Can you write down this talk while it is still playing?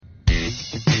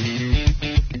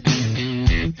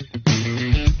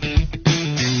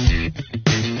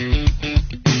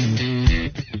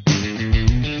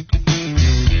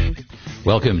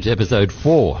Welcome to episode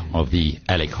 4 of the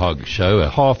Alec Hogg Show, a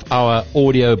half-hour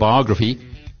audio biography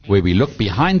where we look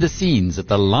behind the scenes at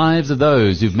the lives of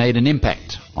those who've made an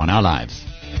impact on our lives.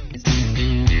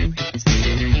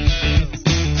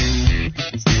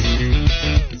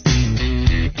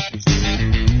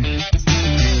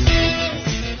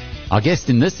 Our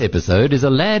guest in this episode is a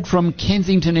lad from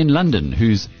Kensington in London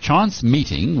whose chance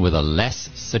meeting with a lass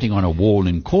sitting on a wall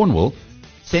in Cornwall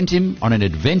sent him on an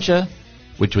adventure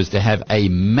which was to have a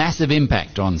massive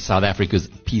impact on South Africa's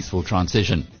peaceful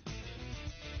transition.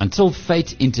 Until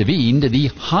fate intervened, the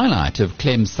highlight of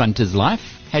Clem Sunter's life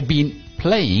had been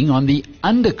playing on the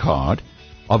undercard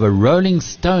of a Rolling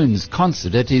Stones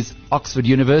concert at his Oxford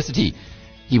University.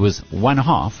 He was one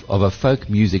half of a folk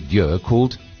music duo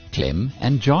called Clem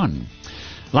and John.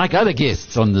 Like other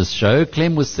guests on this show,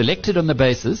 Clem was selected on the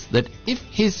basis that if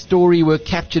his story were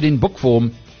captured in book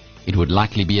form, it would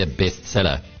likely be a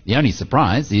bestseller. The only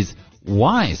surprise is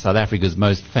why South Africa's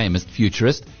most famous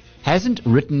futurist hasn't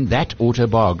written that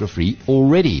autobiography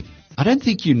already. I don't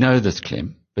think you know this,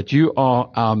 Clem, but you are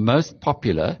our most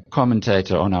popular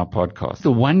commentator on our podcast.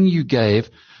 The one you gave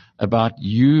about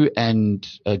you and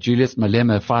Julius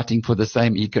Malema fighting for the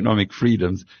same economic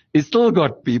freedoms is still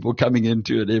got people coming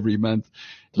into it every month.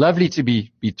 Lovely to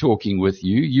be talking with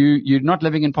you. You're not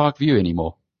living in Parkview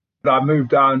anymore. I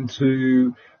moved down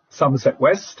to Somerset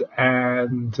West,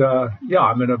 and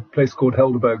I'm in a place called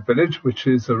Helderberg Village, which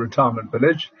is a retirement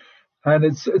village, and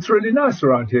it's really nice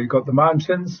around here. You've got the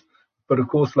mountains, but of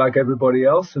course, like everybody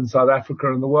else in South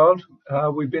Africa and the world,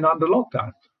 we've been under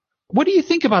lockdown. What do you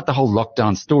think about the whole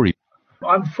lockdown story?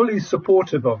 I'm fully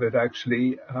supportive of it,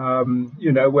 actually.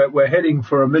 We're heading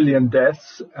for 1 million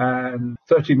deaths and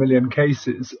 30 million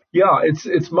cases. Yeah,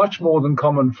 it's much more than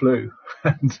common flu.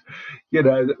 And,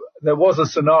 there was a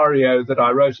scenario that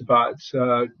I wrote about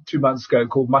 2 months ago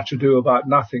called Much Ado About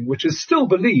Nothing, which is still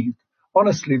believed,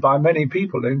 honestly, by many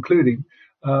people, including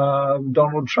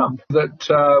Donald Trump,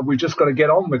 that we just got to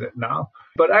get on with it now.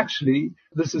 But actually,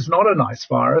 this is not a nice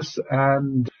virus,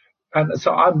 and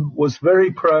so I was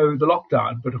very pro the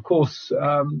lockdown, but of course,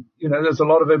 there's a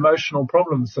lot of emotional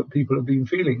problems that people have been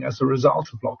feeling as a result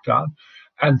of lockdown.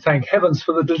 And thank heavens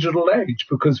for the digital age,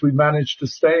 because we managed to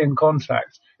stay in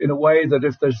contact in a way that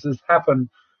if this had happened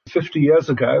 50 years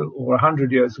ago or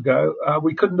 100 years ago,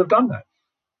 we couldn't have done that.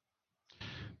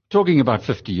 Talking about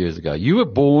 50 years ago, you were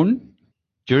born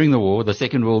during the war, the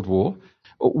Second World War.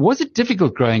 Was it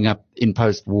difficult growing up in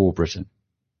post-war Britain?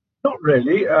 Not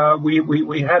really.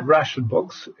 We had ration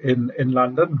books in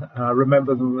London. I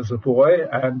remember them as a boy,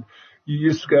 and you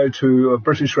used to go to a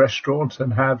British restaurant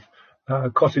and have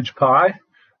cottage pie.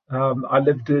 I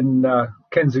lived in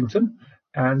Kensington,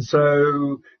 and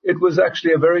so it was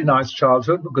actually a very nice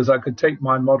childhood because I could take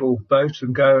my model boat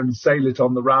and go and sail it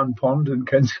on the round pond in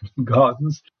Kensington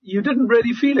Gardens. You didn't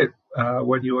really feel it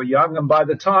when you were young, and by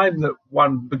the time that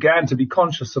one began to be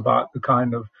conscious about the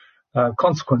kind of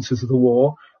consequences of the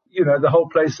war, the whole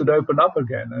place had opened up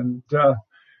again.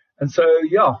 And so,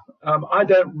 I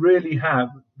don't really have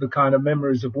the kind of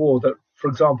memories of war that, for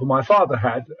example, my father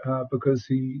had, because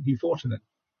he fought in it.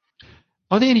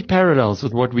 Are there any parallels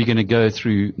with what we're going to go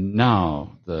through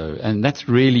now, though? And that's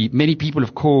really, many people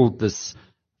have called this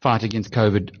fight against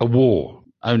COVID a war,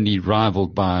 only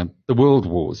rivaled by the world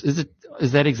wars.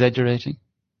 Is that exaggerating?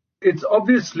 It's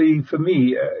obviously, for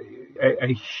me,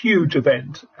 a huge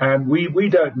event, and we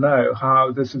don't know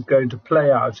how this is going to play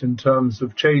out in terms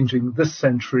of changing this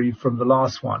century from the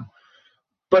last one.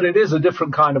 But it is a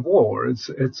different kind of war.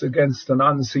 It's against an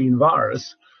unseen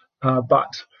virus,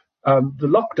 but the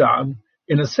lockdown,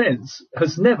 in a sense,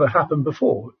 has never happened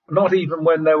before. Not even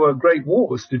when there were great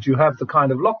wars did you have the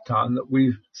kind of lockdown that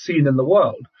we've seen in the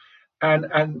world,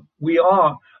 and we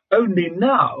are only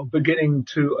now beginning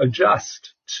to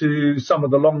adjust to some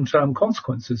of the long-term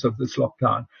consequences of this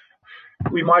lockdown.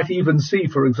 We might even see,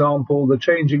 for example, the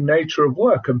changing nature of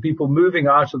work and people moving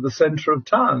out of the centre of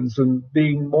towns and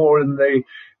being more in the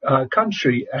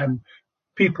country, and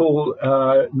people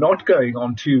not going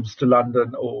on tubes to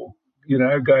London or,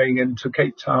 going into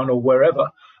Cape Town or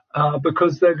wherever,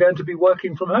 because they're going to be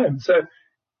working from home. So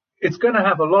it's going to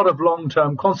have a lot of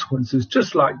long-term consequences,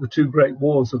 just like the two great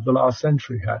wars of the last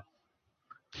century had.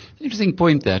 Interesting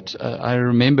point that I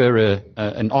remember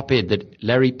an op-ed that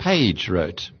Larry Page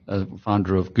wrote,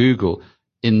 founder of Google,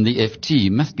 in the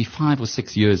FT, must be 5 or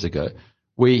 6 years ago,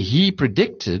 where he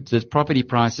predicted that property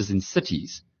prices in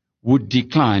cities would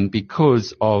decline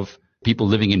because of people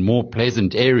living in more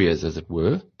pleasant areas, as it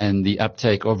were, and the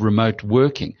uptake of remote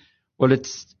working. Well,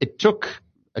 it took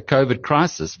a COVID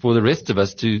crisis for the rest of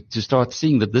us to start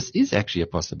seeing that this is actually a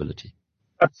possibility.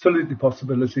 Absolutely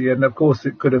possibility. And of course,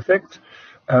 it could affect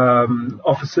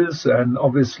offices, and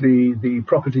obviously the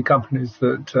property companies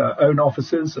that own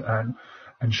offices and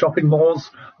shopping malls.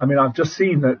 I mean, I've just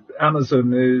seen that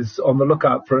Amazon is on the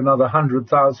lookout for another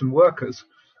 100,000 workers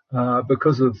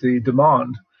because of the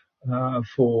demand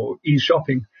for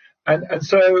e-shopping. And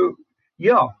so,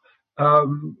 yeah,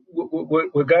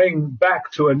 we're going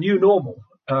back to a new normal,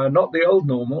 not the old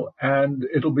normal, and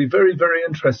it'll be very, very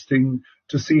interesting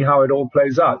to see how it all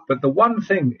plays out. But the one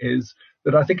thing is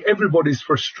that I think everybody's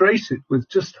frustrated with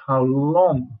just how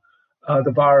long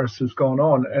the virus has gone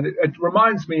on. And it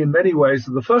reminds me in many ways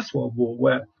of the First World War,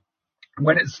 where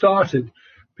when it started,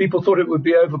 people thought it would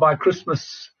be over by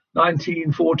Christmas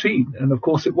 1914. And of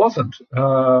course it wasn't.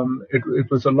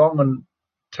 It was a long and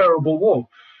terrible war.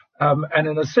 And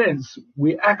in a sense,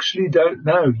 we actually don't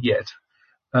know yet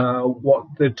what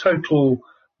the total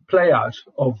play out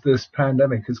of this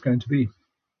pandemic is going to be.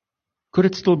 Could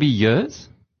it still be years?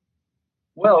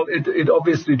 Well, it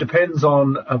obviously depends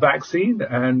on a vaccine,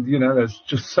 and, there's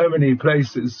just so many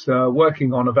places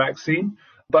working on a vaccine.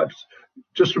 But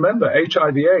just remember,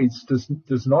 HIV/AIDS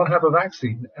does not have a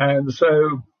vaccine. And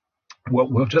so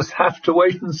we'll just have to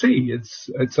wait and see.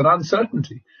 It's an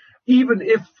uncertainty. Even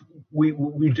if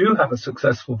we do have a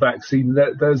successful vaccine,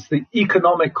 there's the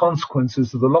economic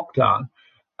consequences of the lockdown,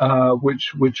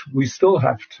 which we still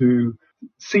have to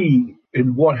see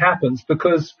in what happens,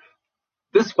 because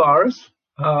this virus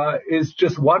is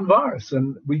just one virus,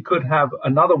 and we could have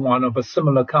another one of a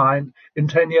similar kind in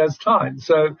 10 years' time.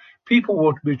 So people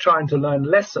will be trying to learn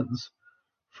lessons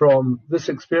from this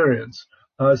experience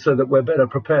so that we're better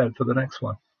prepared for the next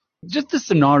one. Just the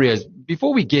scenarios,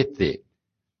 before we get there,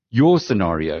 your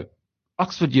scenario,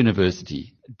 Oxford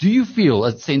University, do you feel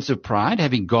a sense of pride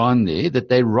having gone there, that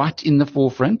they're right in the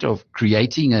forefront of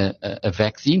creating a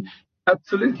vaccine?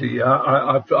 Absolutely.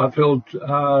 I feel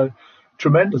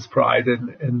tremendous pride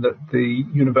in that the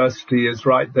university is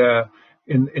right there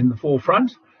in the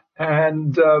forefront.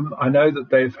 And I know that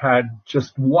they've had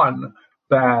just one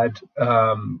bad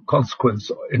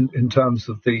consequence in terms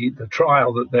of the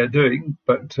trial that they're doing,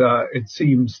 but it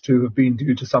seems to have been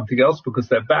due to something else, because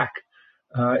they're back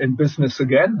in business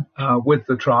again with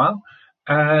the trial.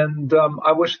 And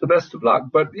I wish the best of luck.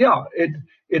 But yeah,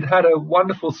 it had a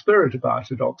wonderful spirit about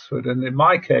it, Oxford. And in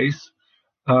my case,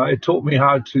 it taught me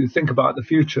how to think about the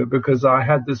future, because I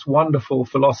had this wonderful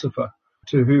philosopher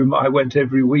to whom I went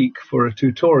every week for a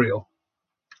tutorial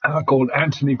called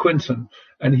Anthony Quinton.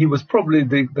 And he was probably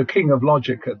the king of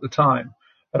logic at the time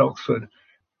at Oxford.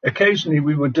 Occasionally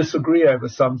we would disagree over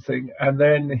something, and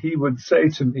then he would say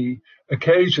to me,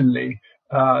 occasionally,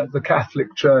 the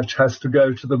Catholic Church has to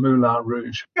go to the Moulin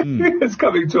Rouge. It's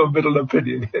coming to a middle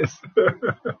opinion, yes.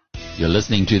 You're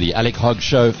listening to the Alec Hogg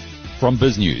Show from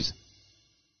Biz News.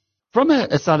 From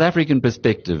a South African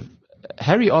perspective,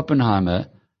 Harry Oppenheimer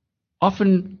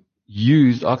often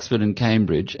used Oxford and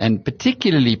Cambridge, and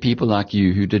particularly people like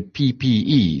you who did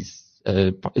PPEs,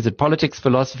 is it politics,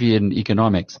 philosophy and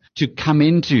economics, to come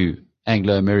into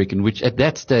Anglo-American, which at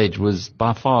that stage was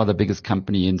by far the biggest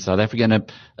company in South Africa and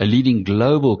a leading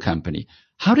global company.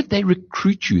 How did they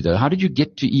recruit you, though? How did you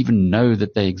get to even know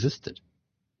that they existed?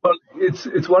 Well,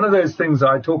 it's one of those things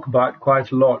I talk about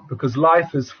quite a lot, because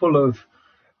life is full of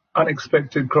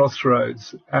unexpected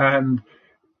crossroads, and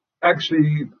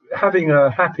actually having a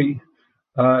happy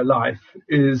life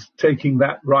is taking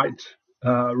that right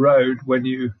road when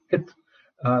you hit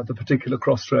the particular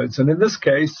crossroads. And in this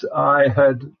case, I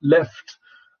had left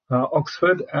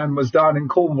Oxford and was down in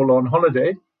Cornwall on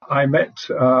holiday. I met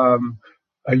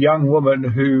a young woman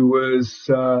who was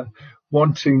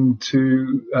wanting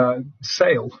to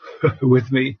sail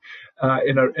with me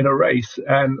in a race,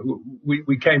 and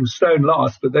we came stone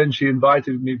last, but then she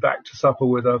invited me back to supper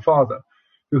with her father,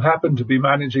 who happened to be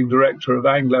managing director of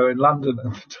Anglo in London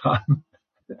at the time.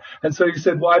 And so he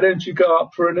said, "Why don't you go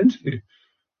up for an interview?"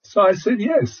 So I said,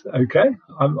 "Yes, okay.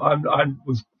 I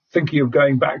was thinking of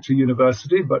going back to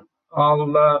university, but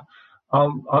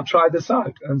I'll try this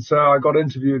out." And so I got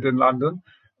interviewed in London,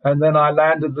 and then I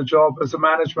landed the job as a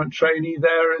management trainee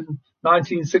there in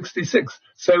 1966.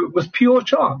 So it was pure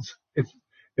chance.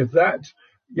 If that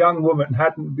young woman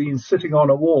hadn't been sitting on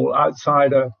a wall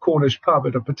outside a Cornish pub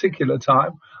at a particular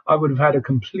time, I would have had a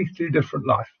completely different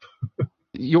life.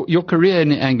 Your career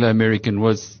in Anglo-American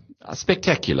was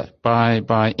spectacular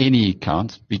by any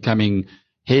count, becoming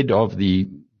head of the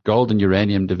gold and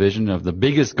uranium division of the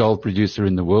biggest gold producer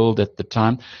in the world at the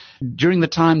time. During the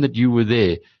time that you were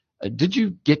there, did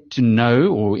you get to know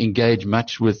or engage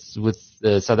much with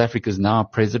South Africa's now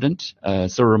president,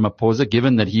 Cyril Ramaphosa,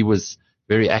 given that he was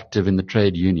very active in the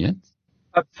trade unions?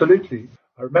 Absolutely.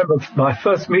 I remember my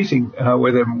first meeting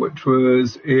with him, which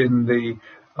was in the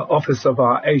office of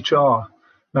our HR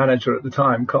manager at the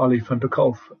time, Carly van der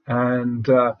Kolf. And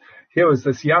here was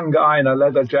this young guy in a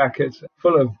leather jacket,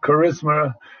 full of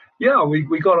charisma. Yeah,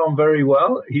 we got on very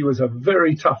well. He was a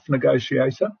very tough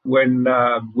negotiator when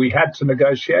we had to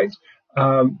negotiate.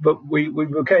 But we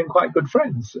became quite good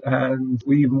friends, and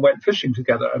we even went fishing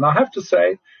together. And I have to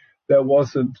say, there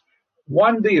wasn't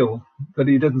one deal that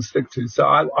he didn't stick to. So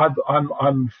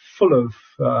I'm full of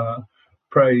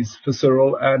praise for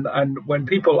Cyril. And when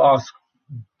people ask,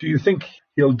 do you think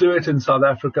he'll do it in South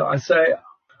Africa? I say,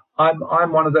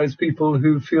 I'm one of those people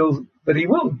who feels that he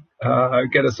will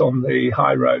get us on the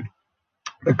high road,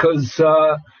 because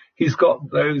he's got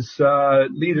those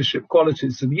leadership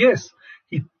qualities. And yes,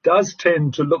 he does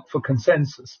tend to look for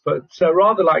consensus, but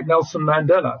rather like Nelson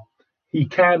Mandela, he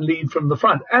can lead from the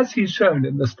front, as he's shown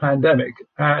in this pandemic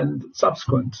and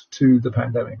subsequent to the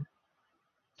pandemic.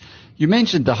 You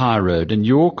mentioned the high road, and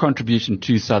your contribution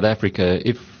to South Africa,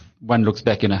 if one looks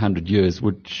back in 100 years,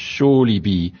 would surely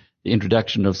be the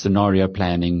introduction of scenario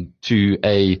planning to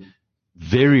a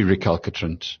very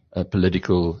recalcitrant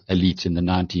political elite in the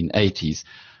 1980s.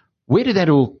 Where did that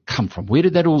all come from? Where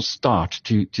did that all start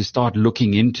to start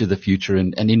looking into the future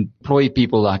and employ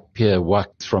people like Pierre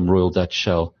Wax from Royal Dutch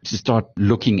Shell to start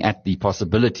looking at the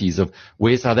possibilities of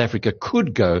where South Africa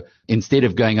could go instead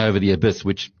of going over the abyss,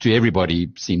 which to everybody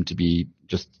seemed to be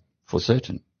just for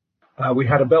certain? We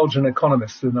had a Belgian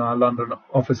economist in our London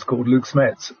office called Luc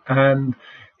Smets, and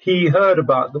he heard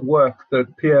about the work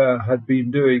that Pierre had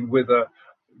been doing with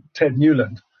Ted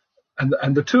Newland.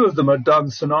 And the two of them had done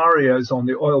scenarios on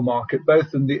the oil market,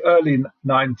 both in the early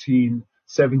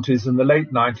 1970s and the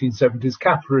late 1970s,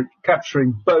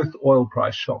 capturing both oil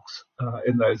price shocks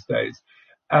in those days.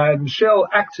 And Shell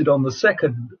acted on the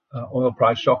second oil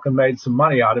price shock and made some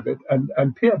money out of it.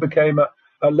 And Pierre became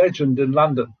a legend in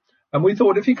London. And we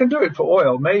thought, if he can do it for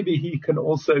oil, maybe he can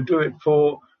also do it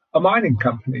for a mining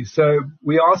company. So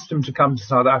we asked him to come to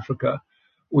South Africa,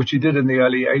 which he did in the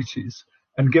early 80s,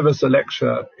 and give us a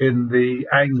lecture in the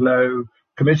Anglo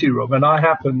committee room. And I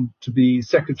happened to be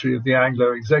secretary of the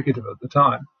Anglo executive at the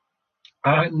time.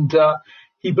 And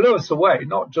he blew us away,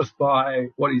 not just by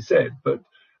what he said, but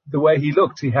the way he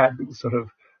looked. He had sort of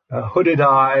hooded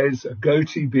eyes, a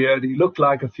goatee beard. He looked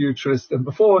like a futurist. And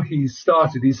before he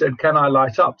started, he said, "Can I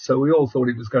light up?" So we all thought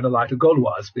he was going to light a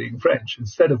Gauloise, being French,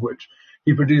 instead of which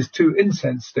he produced 2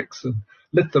 incense sticks and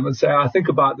lit them and said, "I think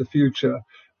about the future.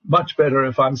 Much better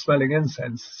if I'm smelling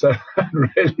incense." So that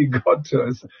really got to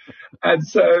us. And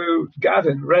so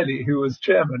Gavin Reddy, who was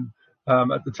chairman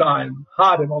at the time,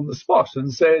 hired him on the spot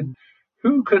and said,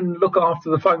 "Who can look after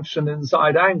the function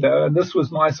inside Anglo?" And this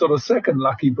was my sort of second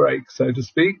lucky break, so to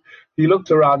speak. He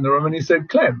looked around the room and he said,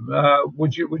 "Clem,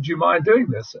 would you mind doing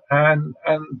this?" And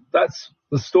that's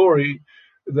the story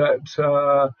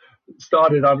that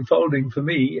started unfolding for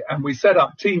me. And we set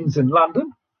up teams in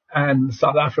London and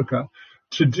South Africa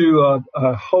to do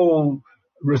a whole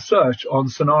research on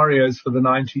scenarios for the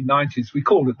 1990s. We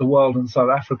called it The World in South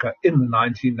Africa in the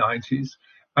 1990s.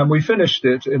 And we finished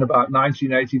it in about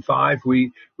 1985.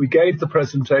 We gave the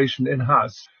presentation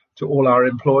in-house to all our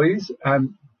employees,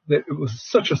 and it was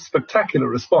such a spectacular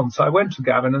response. I went to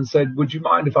Gavin and said, "Would you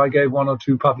mind if I gave 1 or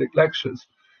 2 public lectures?"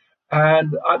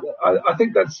 And I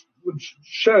think that's which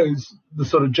shows the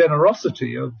sort of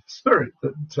generosity of spirit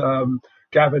that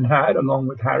Gavin had, along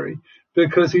with Harry,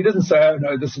 because he didn't say, "Oh,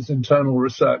 no, this is internal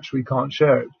research, we can't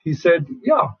share it." He said,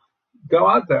 "Yeah, go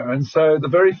out there." And so the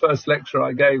very first lecture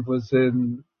I gave was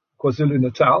in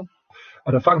KwaZulu-Natal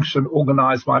at a function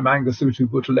organized by Mangosuthu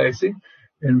Buthelezi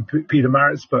in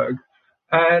Pietermaritzburg.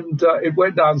 And it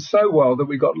went down so well that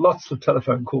we got lots of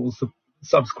telephone calls the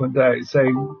subsequent days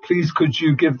saying, "Please, could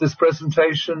you give this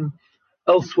presentation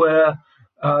elsewhere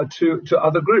to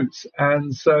other groups?"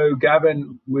 And so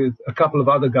Gavin, with a couple of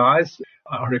other guys,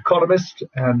 our economist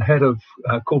and head of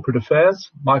corporate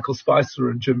affairs, Michael Spicer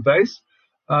and Jim Bass,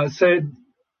 said,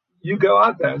 "You go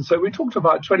out there." And so we talked to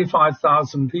about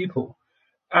 25,000 people.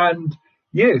 And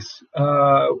yes,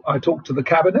 I talked to the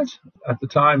cabinet. At the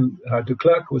time, de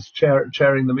Klerk was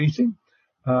chairing the meeting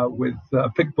with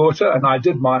Pick Botha, and I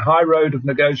did my high road of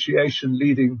negotiation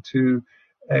leading to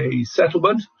a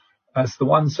settlement as the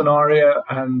one scenario,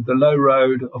 and the low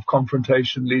road of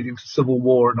confrontation leading to civil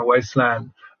war in a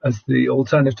wasteland as the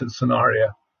alternative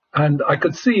scenario. And I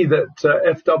could see that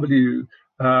FW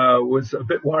was a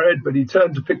bit worried, but he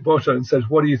turned to Pick Botha and said,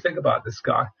 "What do you think about this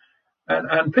guy?"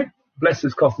 And Pick, bless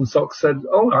his cotton socks, said,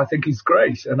 "Oh, I think he's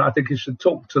great. And I think he should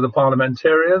talk to the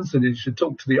parliamentarians, and he should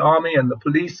talk to the army and the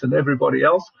police and everybody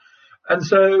else." And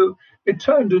so it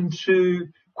turned into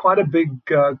quite a big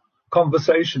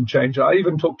conversation changer. I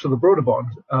even talked to the Broederbond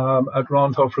at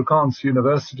Rand Afrikaans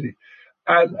University.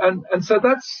 And so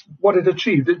that's what it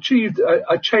achieved. It achieved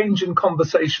a change in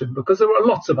conversation, because there were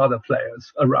lots of other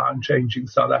players around changing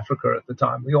South Africa at the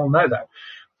time. We all know that.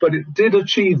 But it did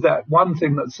achieve that one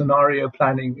thing that scenario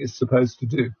planning is supposed to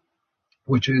do,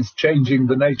 which is changing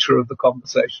the nature of the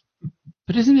conversation.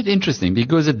 But isn't it interesting?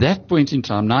 Because at that point in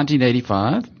time,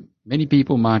 1985, many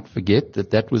people might forget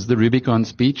that was the Rubicon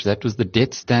speech, that was the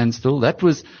debt standstill, that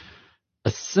was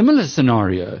a similar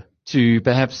scenario to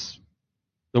perhaps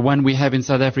the one we have in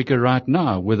South Africa right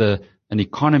now, with an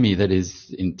economy that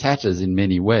is in tatters in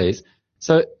many ways.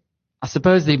 So I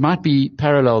suppose there might be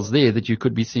parallels there that you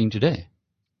could be seeing today.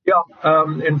 Yeah,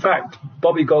 in fact,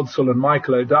 Bobby Godsall and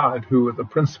Michael O'Dowd, who were the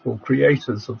principal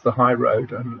creators of the high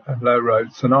road and low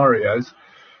road scenarios,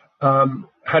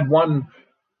 had one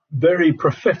very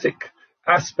prophetic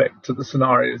aspect to the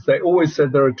scenarios. They always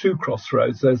said there are two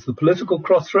crossroads. There's the political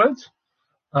crossroads,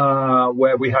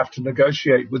 where we have to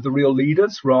negotiate with the real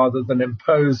leaders rather than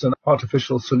impose an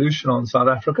artificial solution on South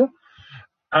Africa.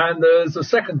 And there's a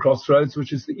second crossroads,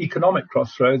 which is the economic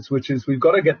crossroads, which is we've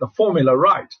got to get the formula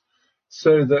right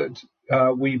so that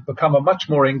we become a much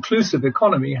more inclusive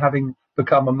economy, having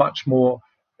become a much more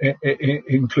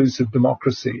inclusive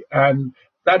democracy. And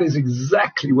that is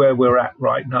exactly where we're at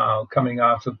right now, coming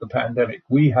out of the pandemic.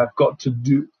 We have got to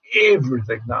do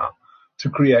everything now to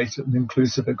create an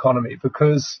inclusive economy,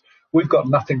 because we've got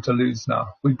nothing to lose now.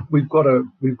 We've got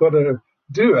to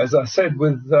do, as I said,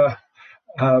 with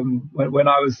when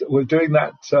I was doing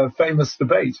that famous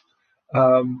debate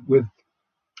with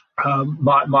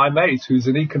my mate, who's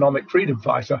an economic freedom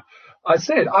fighter. I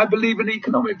said, I believe in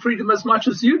economic freedom as much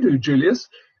as you do, Julius.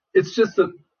 It's just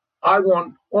that I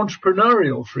want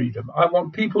entrepreneurial freedom. I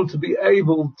want people to be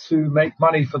able to make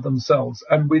money for themselves.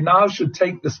 And we now should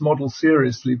take this model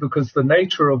seriously, because the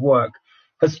nature of work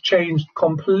has changed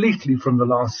completely from the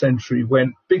last century,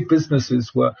 when big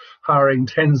businesses were hiring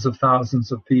tens of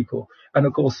thousands of people. And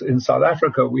of course, in South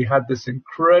Africa, we had this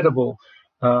incredible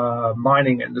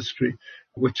mining industry,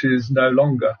 which is no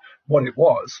longer what it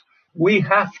was. We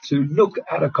have to look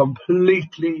at a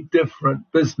completely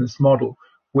different business model,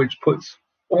 which puts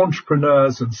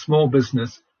entrepreneurs and small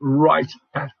business right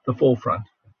at the forefront.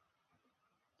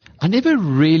 I never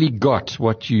really got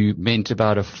what you meant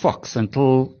about a fox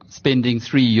until spending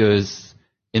 3 years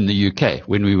in the UK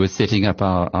when we were setting up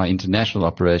our international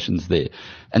operations there,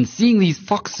 and seeing these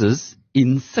foxes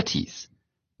in cities.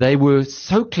 They were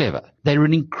so clever. They were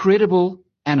an incredible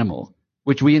animal,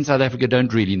 which we in South Africa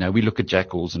don't really know. We look at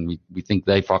jackals and we think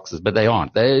they're foxes, but they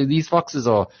aren't. These foxes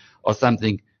are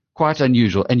something quite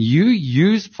unusual. And you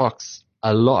use fox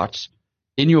a lot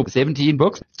in your 17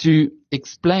 books to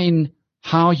explain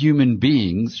how human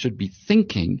beings should be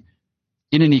thinking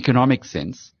in an economic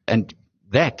sense. And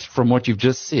that, from what you've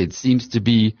just said, seems to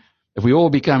be, if we all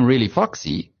become really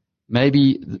foxy,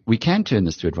 maybe we can turn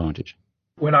this to advantage.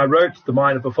 When I wrote The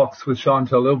Mind of a Fox with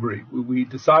Chantal Ilbery, we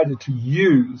decided to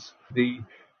use the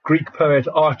Greek poet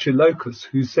Archilochus,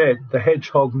 who said, the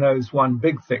hedgehog knows one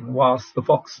big thing, whilst the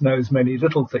fox knows many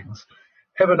little things.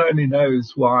 Heaven only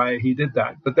knows why he did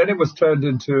that. But then it was turned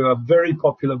into a very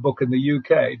popular book in the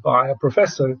UK by a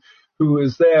professor who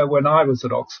was there when I was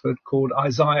at Oxford, called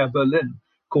Isaiah Berlin,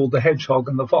 called The Hedgehog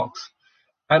and the Fox.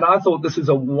 And I thought this is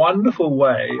a wonderful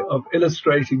way of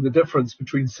illustrating the difference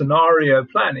between scenario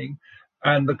planning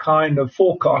and the kind of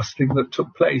forecasting that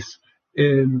took place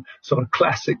in sort of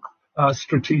classic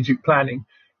strategic planning.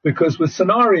 Because with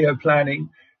scenario planning,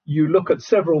 you look at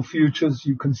several futures,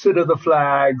 you consider the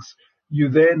flags, you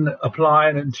then apply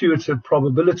an intuitive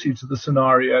probability to the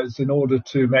scenarios in order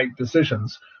to make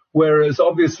decisions. Whereas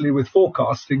obviously with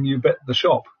forecasting, you bet the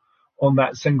shop on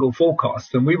that single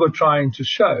forecast. And we were trying to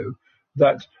show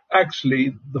that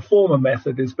actually the former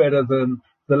method is better than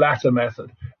the latter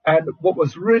method. And what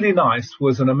was really nice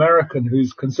was an American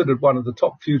who's considered one of the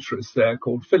top futurists there,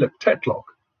 called Philip Tetlock,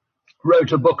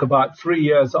 wrote a book about 3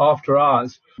 years after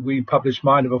ours. We published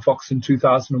Mind of a Fox in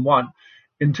 2001.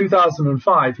 In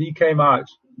 2005, he came out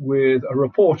with a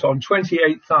report on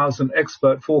 28,000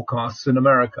 expert forecasts in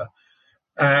America.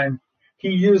 And he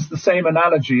used the same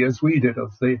analogy as we did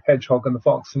of the hedgehog and the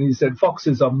fox. And he said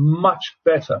foxes are much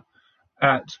better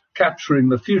at capturing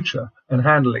the future and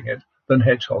handling it than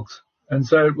hedgehogs. And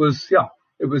so it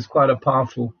was quite a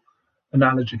powerful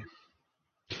analogy.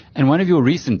 And one of your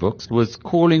recent books was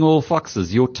Calling All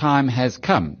Foxes, Your Time Has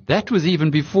Come. That was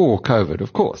even before COVID,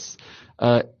 of course.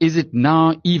 Is it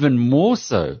now even more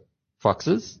so,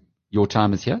 foxes? Your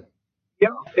time is here? Yeah,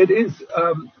 it is.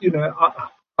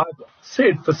 I've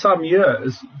said for some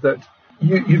years that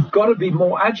you've got to be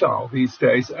more agile these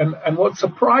days. And what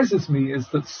surprises me is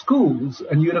that schools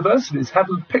and universities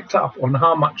haven't picked up on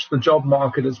how much the job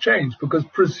market has changed, because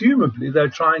presumably they're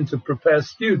trying to prepare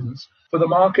students for the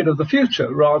market of the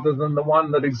future rather than the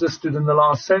one that existed in the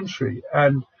last century.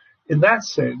 And in that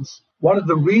sense, one of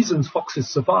the reasons foxes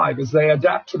survive is they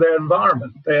adapt to their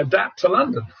environment. They adapt to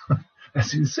London,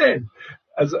 as you said,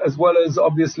 as well as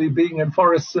obviously being in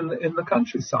forests in the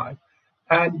countryside.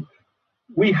 And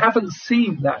we haven't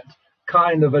seen that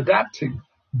kind of adapting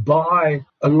by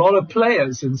a lot of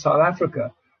players in South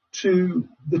Africa to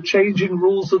the changing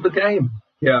rules of the game.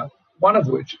 Yeah, one of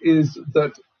which is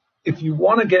that if you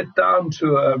want to get down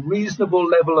to a reasonable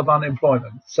level of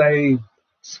unemployment, say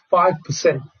 5%,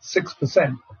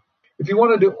 6%, if you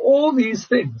want to do all these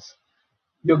things,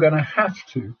 you're going to have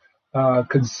to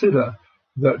consider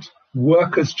that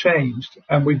work has changed,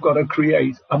 and we've got to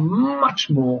create a much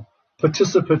more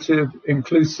participative,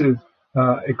 inclusive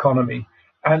economy.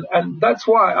 And that's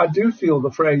why I do feel the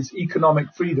phrase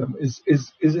economic freedom is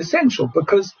essential,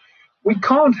 because we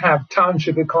can't have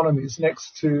township economies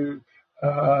next to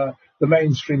the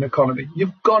mainstream economy.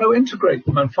 You've got to integrate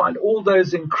them and find all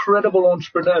those incredible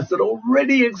entrepreneurs that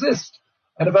already exist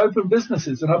and have opened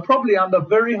businesses and are probably under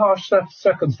very harsh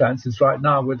circumstances right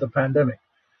now with the pandemic,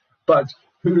 but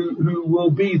who will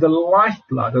be the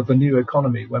lifeblood of the new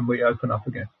economy when we open up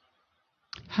again.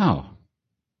 How?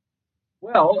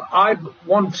 Well, I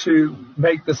want to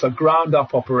make this a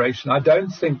ground-up operation. I don't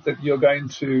think that you're going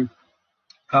to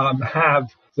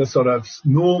have the sort of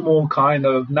normal kind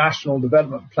of national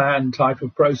development plan type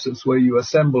of process where you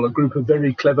assemble a group of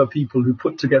very clever people who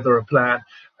put together a plan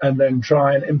and then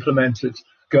try and implement it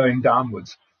going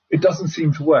downwards. It doesn't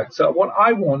seem to work. So what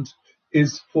I want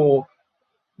is for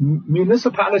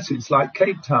municipalities like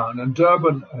Cape Town and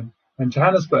Durban and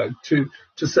Johannesburg to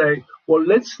say, well,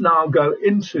 let's now go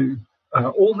into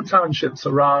all the townships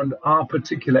around our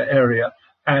particular area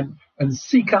and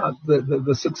seek out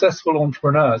the successful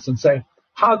entrepreneurs and say,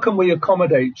 how can we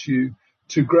accommodate you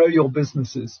to grow your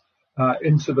businesses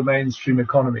into the mainstream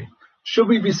economy? Should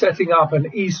we be setting up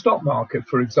an e-stock market,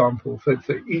 for example, for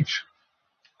each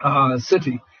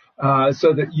city,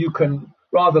 so that you can,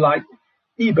 rather like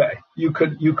eBay, you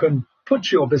can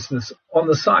put your business on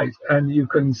the site and you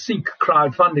can seek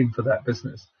crowdfunding for that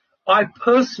business. I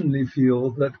personally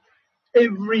feel that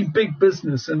every big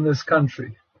business in this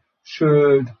country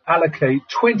should allocate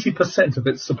 20% of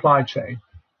its supply chain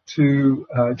to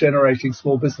generating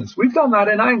small business. We've done that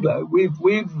in Anglo. We've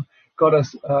got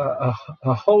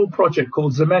a whole project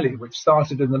called Zemeli, which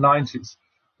started in the 90s,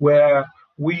 where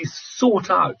we sought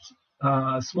out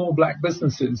small black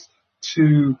businesses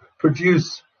to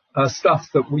produce stuff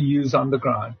that we use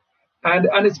underground.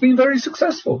 And it's been very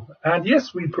successful. And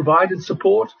yes, we provided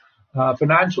support,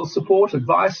 financial support,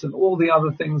 advice, and all the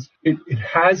other things. It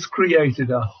has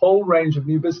created a whole range of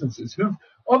new businesses who've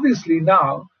obviously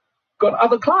now got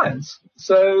other clients.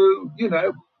 So,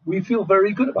 we feel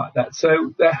very good about that.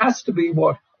 So there has to be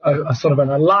a sort of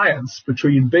an alliance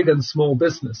between big and small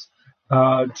business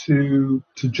to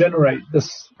generate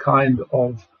this kind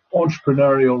of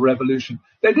entrepreneurial revolution.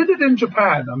 They did it in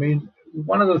Japan. I mean,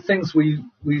 one of the things we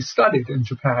studied in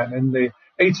Japan in the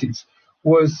 80s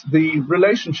was the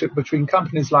relationship between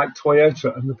companies like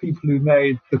Toyota and the people who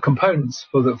made the components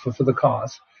for the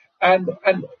cars. And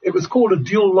it was called a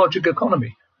dual logic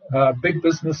economy, big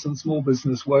business and small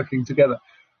business working together.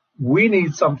 We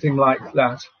need something like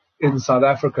that in South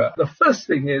Africa. The first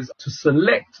thing is to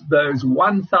select those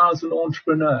 1,000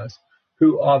 entrepreneurs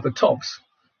who are the tops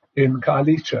in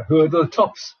Khayelitsha, who are the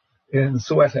tops in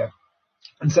Soweto,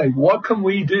 and say, what can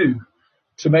we do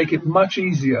to make it much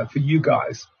easier for you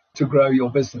guys to grow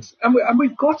your business? And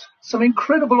we've got some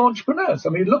incredible entrepreneurs. I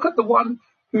mean, look at the one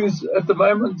who's at the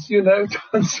moment,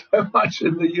 done so much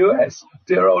in the US,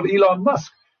 dear old Elon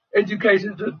Musk,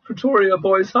 educated at Pretoria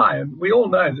Boys High. And we all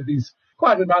know that he's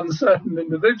quite an uncertain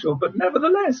individual, but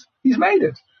nevertheless, he's made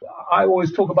it. I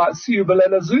always talk about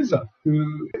Siubalela Zuza,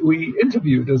 who we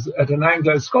interviewed at an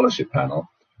Anglo scholarship panel,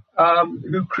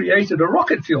 who created a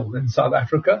rocket fuel in South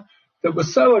Africa that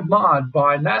was so admired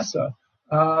by NASA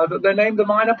that they named the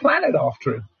minor planet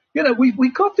after him. We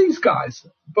got these guys,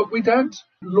 but we don't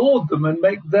laud them and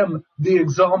make them the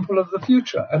example of the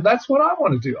future. And that's what I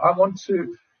want to do. I want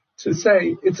to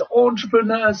say it's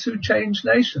entrepreneurs who change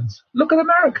nations. Look at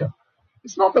America.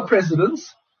 It's not the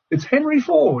presidents. It's Henry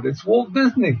Ford. It's Walt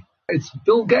Disney. It's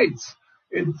Bill Gates.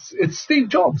 It's Steve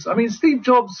Jobs. I mean, Steve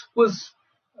Jobs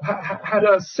had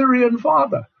a Syrian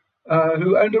father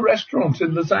who owned a restaurant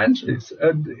in Los Angeles,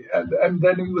 and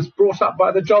then he was brought up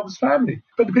by the Jobs family.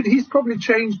 But he's probably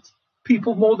changed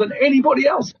people more than anybody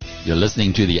else. You're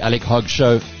listening to the Alec Hogg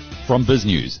Show from Biz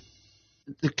News.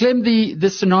 Clem, the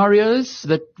scenarios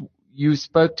that you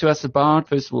spoke to us about,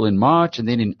 first of all in March and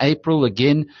then in April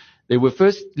again, there were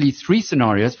firstly 3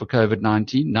 scenarios for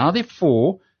COVID-19. Now there are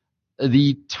 4.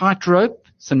 The tightrope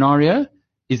scenario,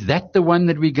 is that the one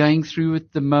that we're going through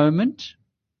at the moment?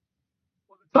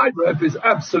 Well, the tightrope is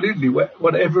absolutely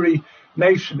what every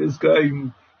nation is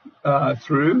going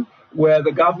through, where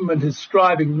the government is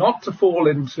striving not to fall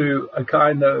into a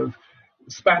kind of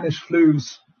Spanish flu,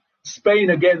 Spain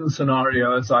again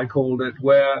scenario, as I called it,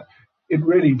 where it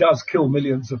really does kill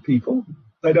millions of people.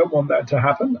 They don't want that to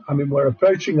happen. I mean, we're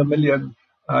approaching 1 million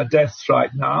deaths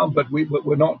right now, but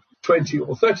we're not 20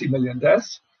 or 30 million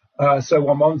deaths. So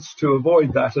one wants to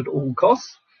avoid that at all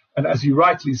costs. And as you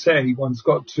rightly say, one's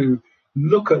got to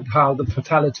look at how the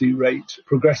fatality rate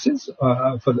progresses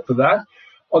for that.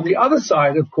 On the other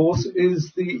side, of course,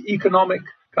 is the economic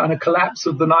kind of collapse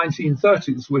of the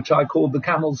 1930s, which I call the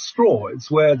camel's straw.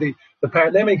 It's where the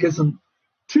pandemic isn't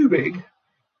too big,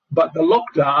 but the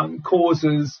lockdown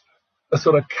causes a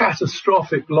sort of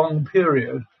catastrophic long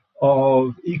period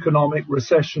of economic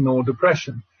recession or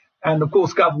depression. And, of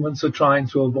course, governments are trying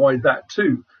to avoid that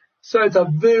too. So it's a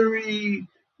very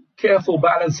careful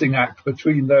balancing act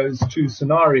between those 2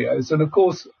 scenarios. And, of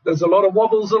course, there's a lot of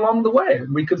wobbles along the way.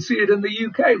 And we can see it in the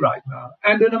UK right now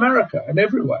and in America and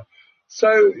everywhere.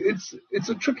 So it's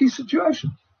a tricky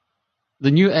situation.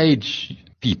 The New Age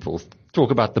people talk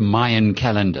about the Mayan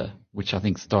calendar, which I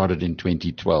think started in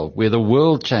 2012, where the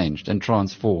world changed and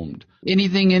transformed.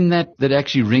 Anything in that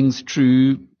actually rings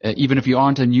true, even if you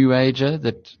aren't a New Ager,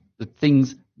 that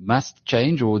things must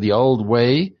change, or the old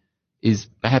way is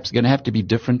perhaps going to have to be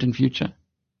different in future?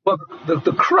 Well,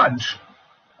 the crunch,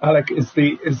 Alec, is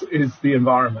the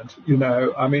environment. You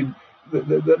know, I mean,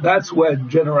 that's where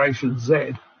Generation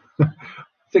Z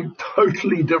think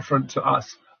totally different to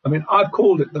us. I mean, I've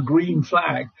called it the green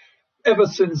flag ever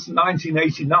since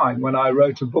 1989, when I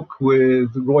wrote a book with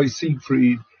Roy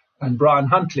Siegfried and Brian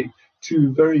Huntley,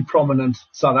 2 very prominent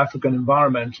South African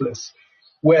environmentalists,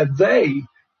 where they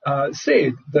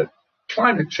said that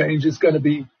climate change is going to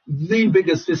be the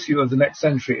biggest issue of the next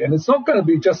century. And it's not going to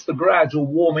be just the gradual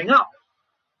warming up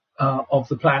of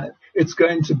the planet. It's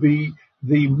going to be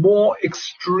the more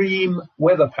extreme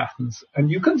weather patterns.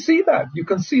 And you can see that. You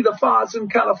can see the fires in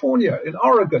California, in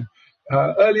Oregon,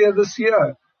 earlier this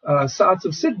year, south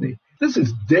of Sydney. This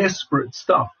is desperate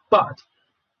stuff. But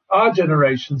our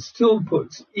generation still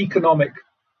puts economic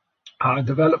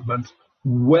development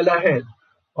well ahead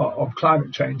of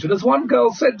climate change. And as one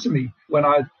girl said to me when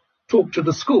I talked to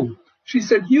the school, she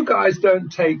said, you guys don't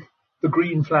take the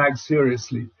green flag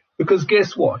seriously, because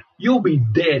guess what? You'll be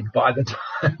dead by the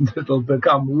time it'll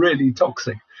become really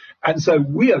toxic. And so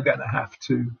we are going to have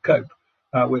to cope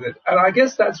with it. And I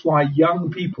guess that's why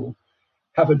young people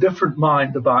have a different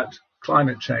mind about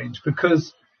climate change,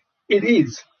 because it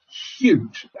is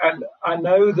huge. And I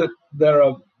know that there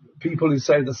are people who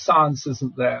say the science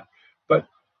isn't there, but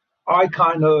I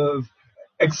kind of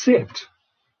accept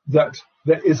that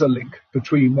there is a link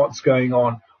between what's going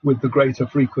on with the greater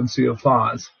frequency of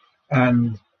fires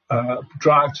and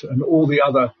drought and all the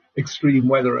other extreme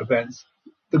weather events.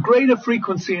 The greater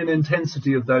frequency and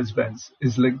intensity of those events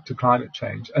is linked to climate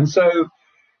change. And so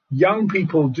young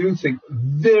people do think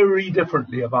very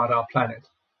differently about our planet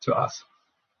to us.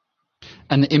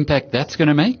 And the impact that's going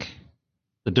to make?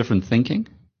 The different thinking?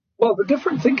 Well, the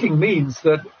different thinking means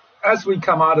that as we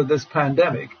come out of this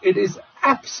pandemic, it is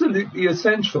absolutely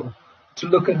essential to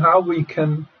look at how we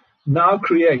can now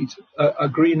create a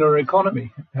greener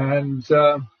economy. And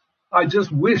I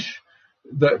just wish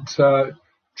that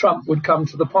Trump would come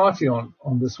to the party on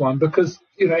this one, because,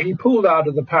 you know, he pulled out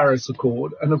of the Paris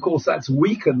Accord. And, of course, that's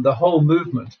weakened the whole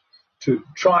movement to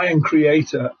try and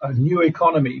create a new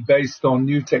economy based on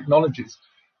new technologies.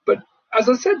 But as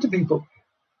I said to people,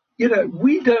 you know,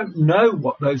 we don't know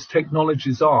what those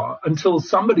technologies are until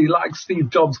somebody like Steve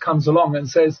Jobs comes along and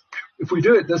says, if we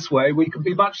do it this way, we can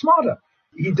be much smarter.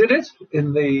 He did it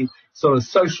in the sort of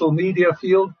social media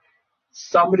field.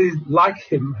 Somebody like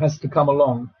him has to come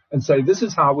along and say, this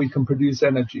is how we can produce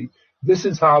energy. This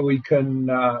is how we can,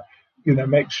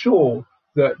 make sure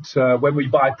that when we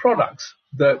buy products,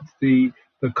 that the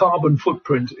carbon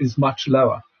footprint is much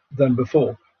lower than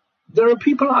before. There are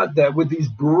people out there with these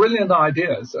brilliant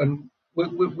ideas, and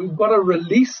we've got to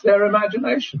release their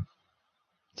imagination.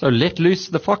 So let loose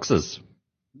the foxes.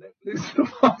 Let loose the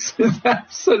foxes,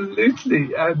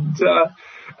 absolutely.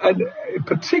 And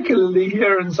particularly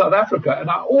here in South Africa. And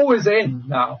I always end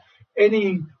now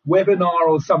any webinar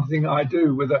or something I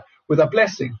do with a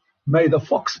blessing. May the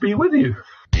fox be with you.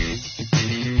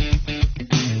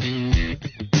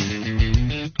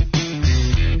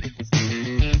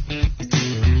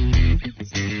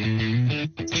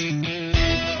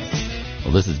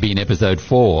 Well, this has been episode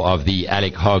 4 of the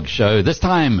Alec Hogg Show, this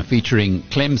time featuring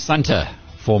Clem Sunter,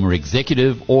 former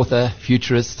executive, author,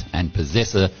 futurist, and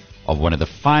possessor of one of the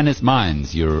finest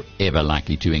minds you're ever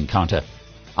likely to encounter.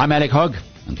 I'm Alec Hogg.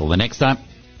 Until the next time,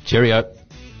 cheerio.